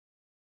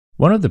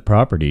One of the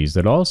properties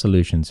that all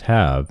solutions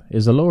have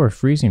is a lower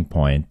freezing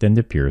point than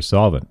the pure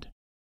solvent.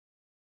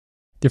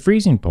 The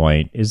freezing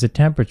point is the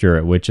temperature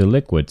at which a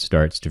liquid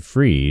starts to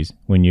freeze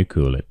when you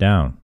cool it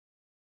down.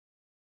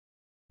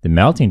 The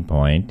melting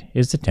point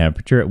is the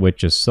temperature at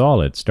which a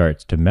solid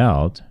starts to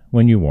melt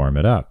when you warm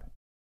it up.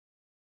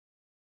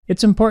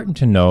 It's important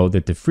to know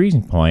that the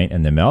freezing point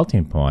and the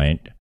melting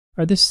point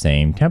are the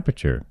same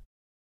temperature.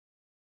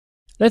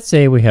 Let's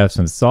say we have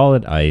some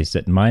solid ice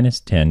at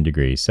 -10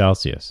 degrees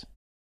Celsius.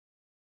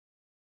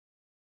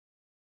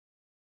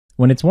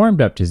 When it's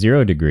warmed up to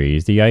 0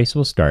 degrees, the ice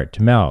will start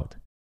to melt.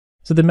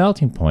 So the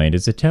melting point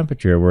is the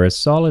temperature where a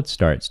solid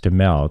starts to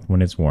melt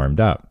when it's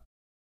warmed up.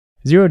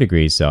 0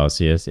 degrees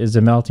Celsius is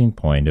the melting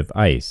point of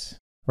ice,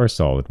 or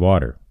solid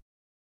water.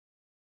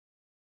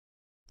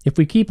 If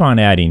we keep on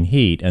adding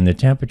heat and the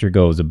temperature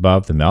goes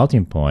above the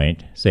melting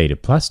point, say to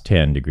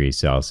 +10 degrees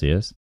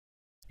Celsius,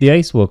 the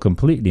ice will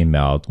completely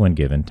melt when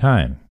given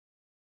time.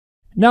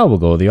 Now we'll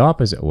go the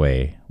opposite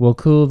way. We'll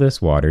cool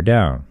this water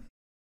down.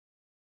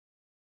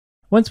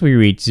 Once we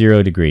reach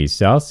 0 degrees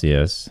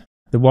Celsius,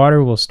 the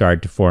water will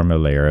start to form a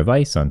layer of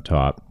ice on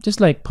top, just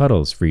like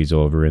puddles freeze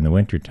over in the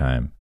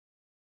wintertime.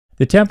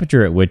 The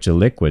temperature at which a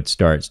liquid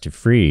starts to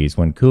freeze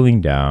when cooling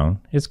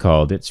down is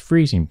called its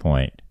freezing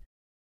point.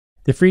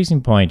 The freezing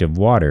point of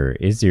water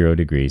is 0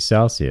 degrees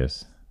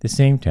Celsius, the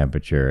same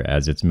temperature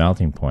as its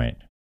melting point.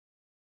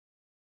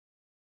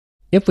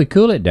 If we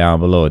cool it down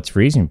below its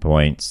freezing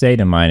point, say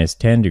to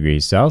 -10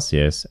 degrees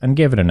Celsius, and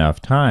give it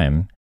enough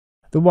time,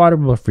 the water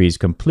will freeze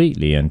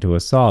completely into a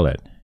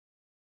solid.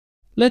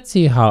 Let's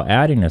see how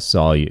adding a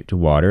solute to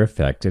water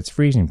affects its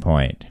freezing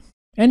point.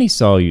 Any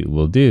solute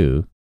will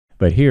do,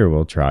 but here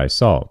we'll try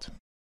salt.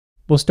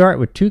 We'll start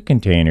with 2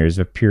 containers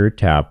of pure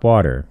tap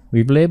water.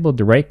 We've labeled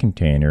the right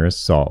container as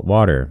salt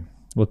water.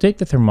 We'll take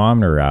the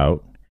thermometer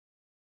out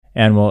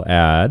and we'll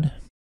add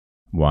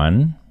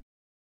 1,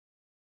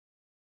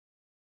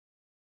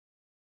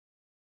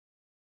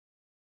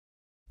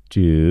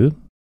 2,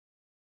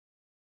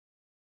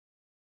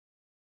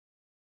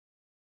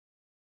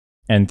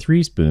 and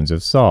 3 spoons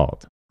of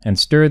salt, and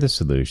stir the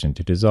solution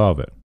to dissolve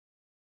it.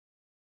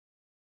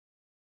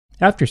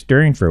 After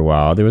stirring for a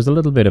while, there was a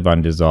little bit of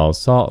undissolved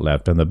salt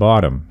left on the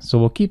bottom, so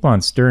we'll keep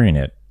on stirring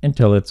it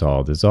until it's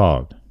all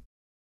dissolved.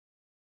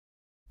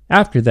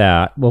 After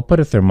that, we'll put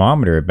a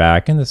thermometer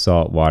back in the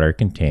salt water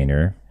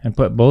container and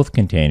put both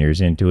containers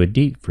into a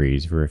deep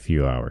freeze for a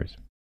few hours.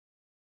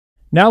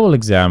 Now we'll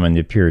examine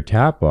the pure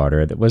tap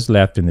water that was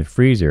left in the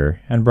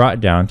freezer and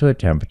brought down to a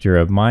temperature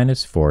of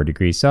 -4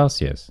 degrees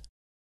Celsius.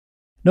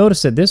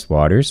 Notice that this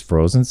water is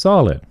frozen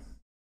solid.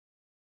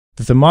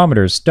 The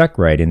thermometer is stuck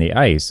right in the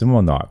ice and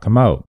will not come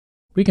out.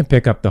 We can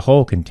pick up the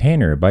whole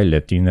container by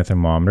lifting the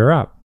thermometer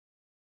up.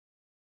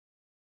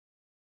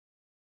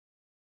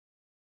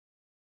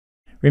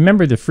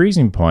 Remember, the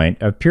freezing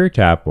point of pure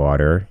tap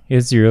water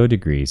is 0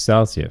 degrees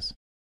Celsius.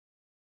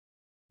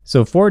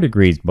 So 4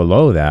 degrees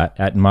below that,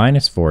 at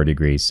 -4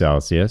 degrees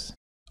Celsius,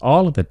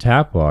 all of the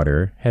tap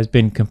water has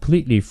been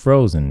completely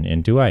frozen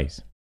into ice.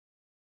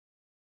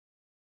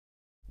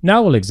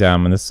 Now we'll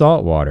examine the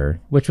salt water,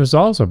 which was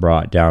also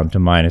brought down to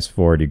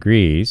 -4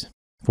 degrees,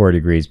 4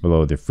 degrees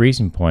below the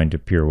freezing point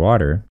of pure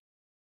water.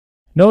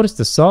 Notice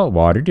the salt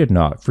water did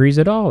not freeze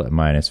at all at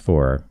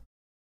 -4.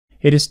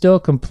 It is still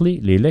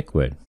completely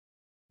liquid.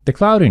 The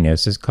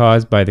cloudiness is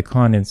caused by the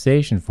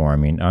condensation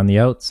forming on the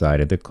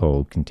outside of the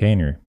cold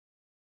container.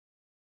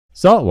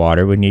 Salt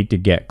water would need to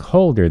get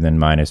colder than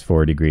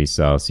 -4 degrees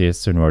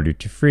Celsius in order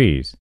to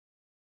freeze.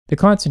 The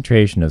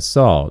concentration of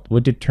salt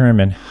would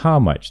determine how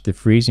much the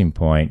freezing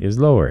point is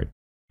lowered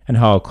and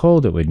how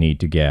cold it would need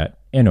to get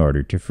in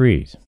order to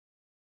freeze.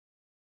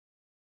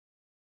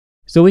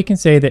 So we can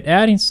say that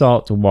adding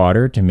salt to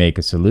water to make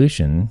a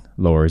solution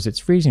lowers its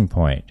freezing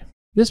point.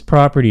 This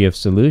property of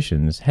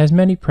solutions has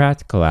many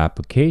practical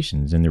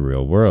applications in the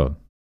real world.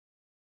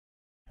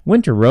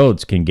 Winter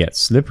roads can get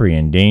slippery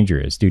and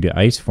dangerous due to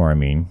ice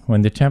forming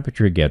when the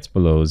temperature gets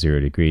below 0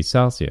 degrees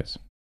Celsius.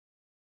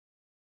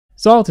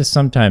 Salt is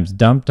sometimes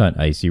dumped on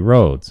icy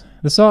roads.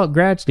 The salt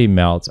gradually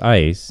melts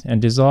ice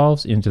and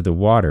dissolves into the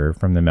water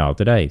from the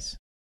melted ice.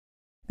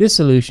 This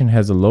solution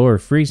has a lower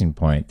freezing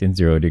point than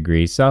 0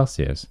 degrees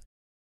Celsius,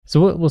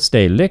 so it will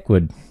stay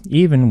liquid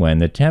even when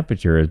the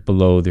temperature is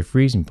below the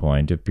freezing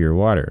point of pure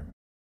water.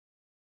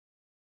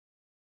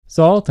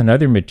 Salt and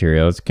other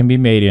materials can be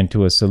made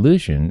into a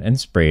solution and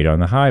sprayed on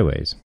the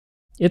highways.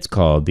 It's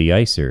called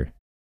de-icer.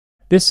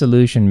 This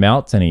solution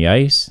melts any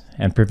ice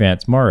and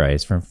prevents more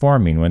ice from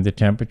forming when the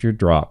temperature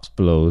drops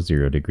below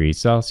 0 degrees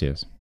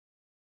Celsius.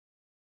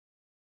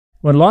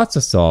 When lots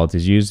of salt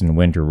is used in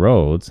winter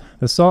roads,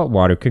 the salt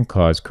water can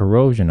cause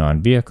corrosion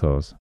on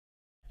vehicles.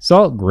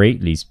 Salt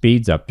greatly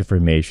speeds up the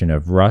formation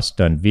of rust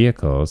on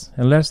vehicles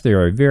unless they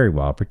are very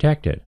well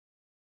protected.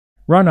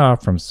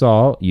 Runoff from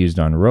salt used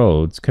on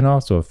roads can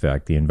also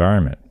affect the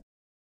environment.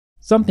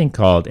 Something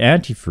called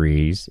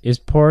antifreeze is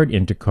poured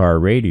into car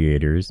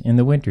radiators in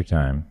the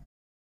wintertime.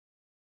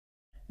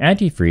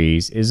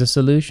 Antifreeze is a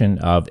solution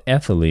of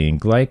ethylene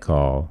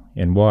glycol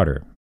in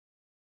water.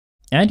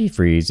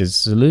 Antifreeze is a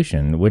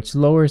solution which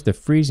lowers the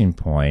freezing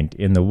point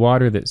in the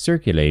water that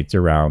circulates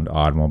around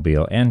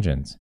automobile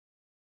engines.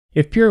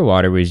 If pure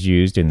water was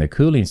used in the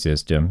cooling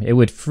system, it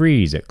would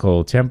freeze at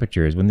cold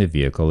temperatures when the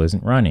vehicle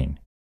isn't running.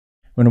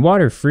 When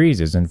water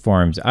freezes and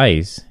forms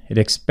ice, it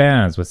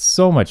expands with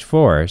so much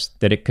force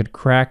that it could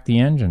crack the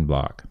engine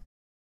block.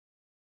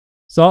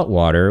 Salt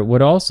water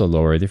would also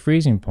lower the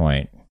freezing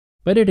point,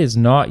 but it is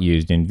not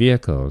used in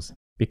vehicles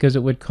because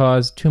it would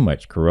cause too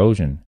much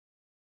corrosion.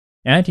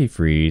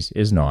 Antifreeze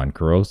is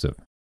non-corrosive.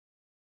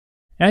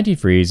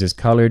 Antifreeze is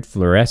colored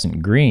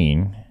fluorescent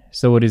green,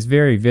 so it is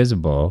very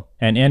visible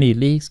and any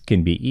leaks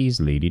can be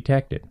easily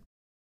detected.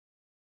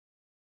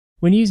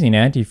 When using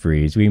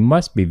antifreeze, we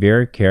must be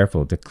very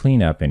careful to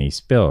clean up any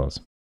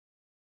spills.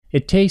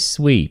 It tastes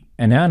sweet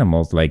and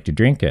animals like to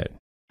drink it.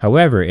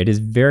 However, it is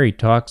very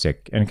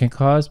toxic and can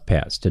cause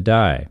pets to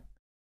die.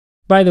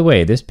 By the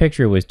way, this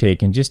picture was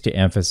taken just to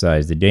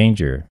emphasize the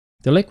danger.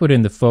 The liquid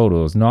in the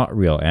photo is not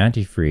real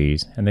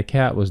antifreeze and the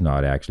cat was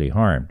not actually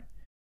harmed.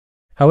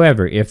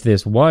 However, if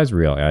this was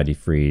real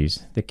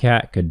antifreeze, the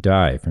cat could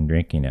die from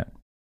drinking it.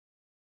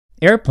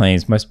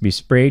 Airplanes must be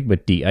sprayed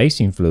with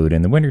de-icing fluid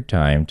in the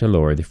wintertime to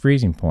lower the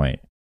freezing point.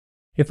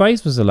 If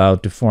ice was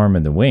allowed to form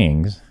in the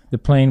wings, the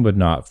plane would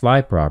not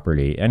fly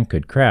properly and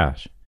could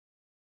crash.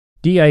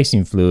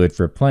 De-icing fluid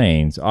for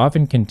planes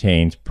often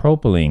contains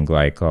propylene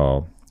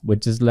glycol,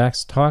 which is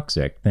less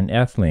toxic than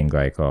ethylene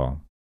glycol.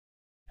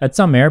 At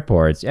some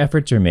airports,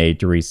 efforts are made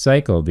to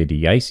recycle the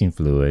de-icing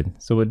fluid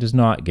so it does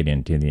not get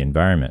into the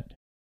environment.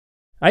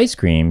 Ice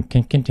cream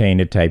can contain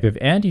a type of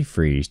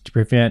antifreeze to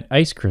prevent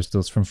ice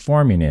crystals from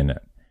forming in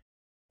it.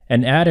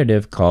 An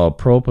additive called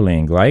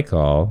propylene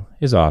glycol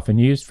is often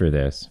used for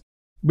this.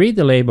 Read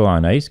the label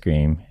on ice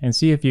cream and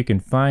see if you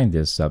can find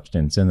this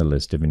substance in the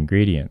list of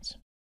ingredients.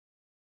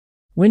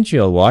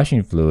 Windshield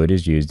washing fluid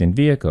is used in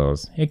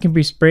vehicles. It can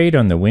be sprayed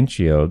on the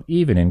windshield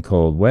even in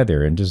cold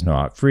weather and does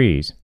not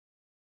freeze.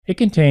 It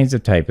contains a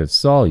type of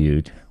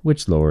solute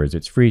which lowers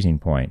its freezing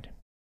point.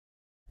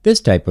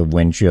 This type of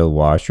windshield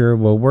washer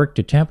will work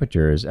to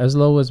temperatures as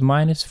low as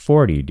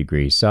 -40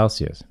 degrees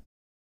Celsius.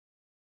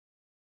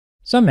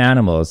 Some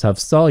animals have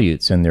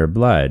solutes in their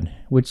blood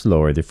which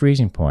lower the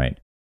freezing point.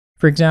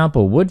 For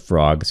example, wood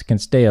frogs can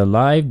stay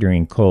alive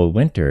during cold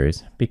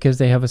winters because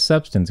they have a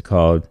substance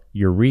called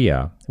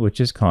urea,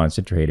 which is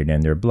concentrated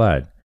in their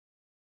blood.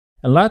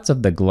 And lots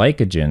of the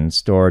glycogen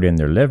stored in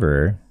their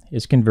liver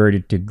is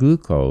converted to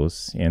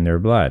glucose in their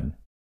blood.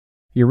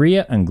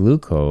 Urea and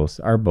glucose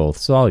are both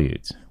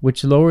solutes,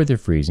 which lower the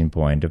freezing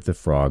point of the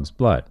frog's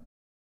blood.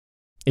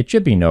 It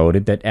should be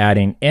noted that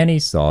adding any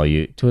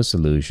solute to a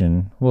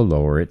solution will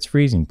lower its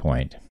freezing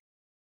point.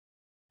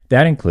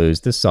 That includes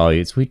the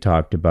solutes we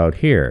talked about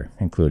here,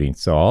 including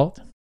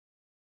salt,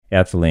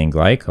 ethylene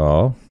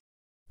glycol,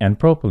 and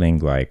propylene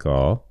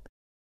glycol,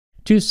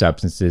 two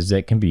substances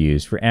that can be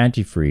used for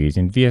antifreeze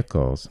in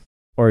vehicles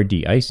or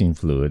de-icing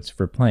fluids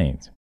for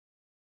planes.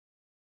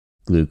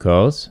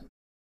 Glucose,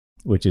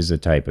 which is a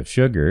type of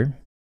sugar,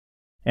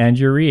 and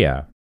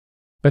urea,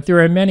 but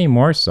there are many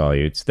more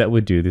solutes that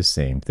would do the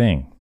same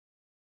thing.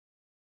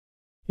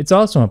 It's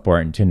also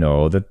important to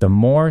know that the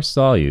more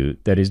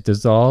solute that is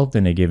dissolved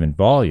in a given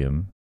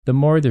volume, the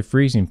more the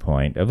freezing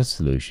point of a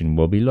solution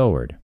will be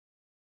lowered.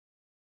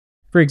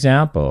 For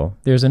example,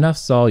 there's enough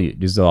solute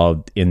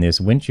dissolved in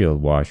this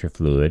windshield washer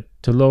fluid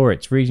to lower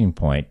its freezing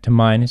point to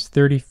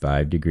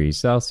 -35 degrees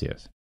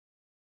Celsius.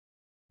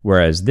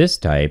 Whereas this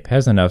type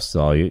has enough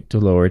solute to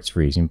lower its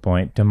freezing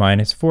point to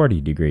 -40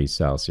 degrees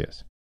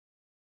Celsius.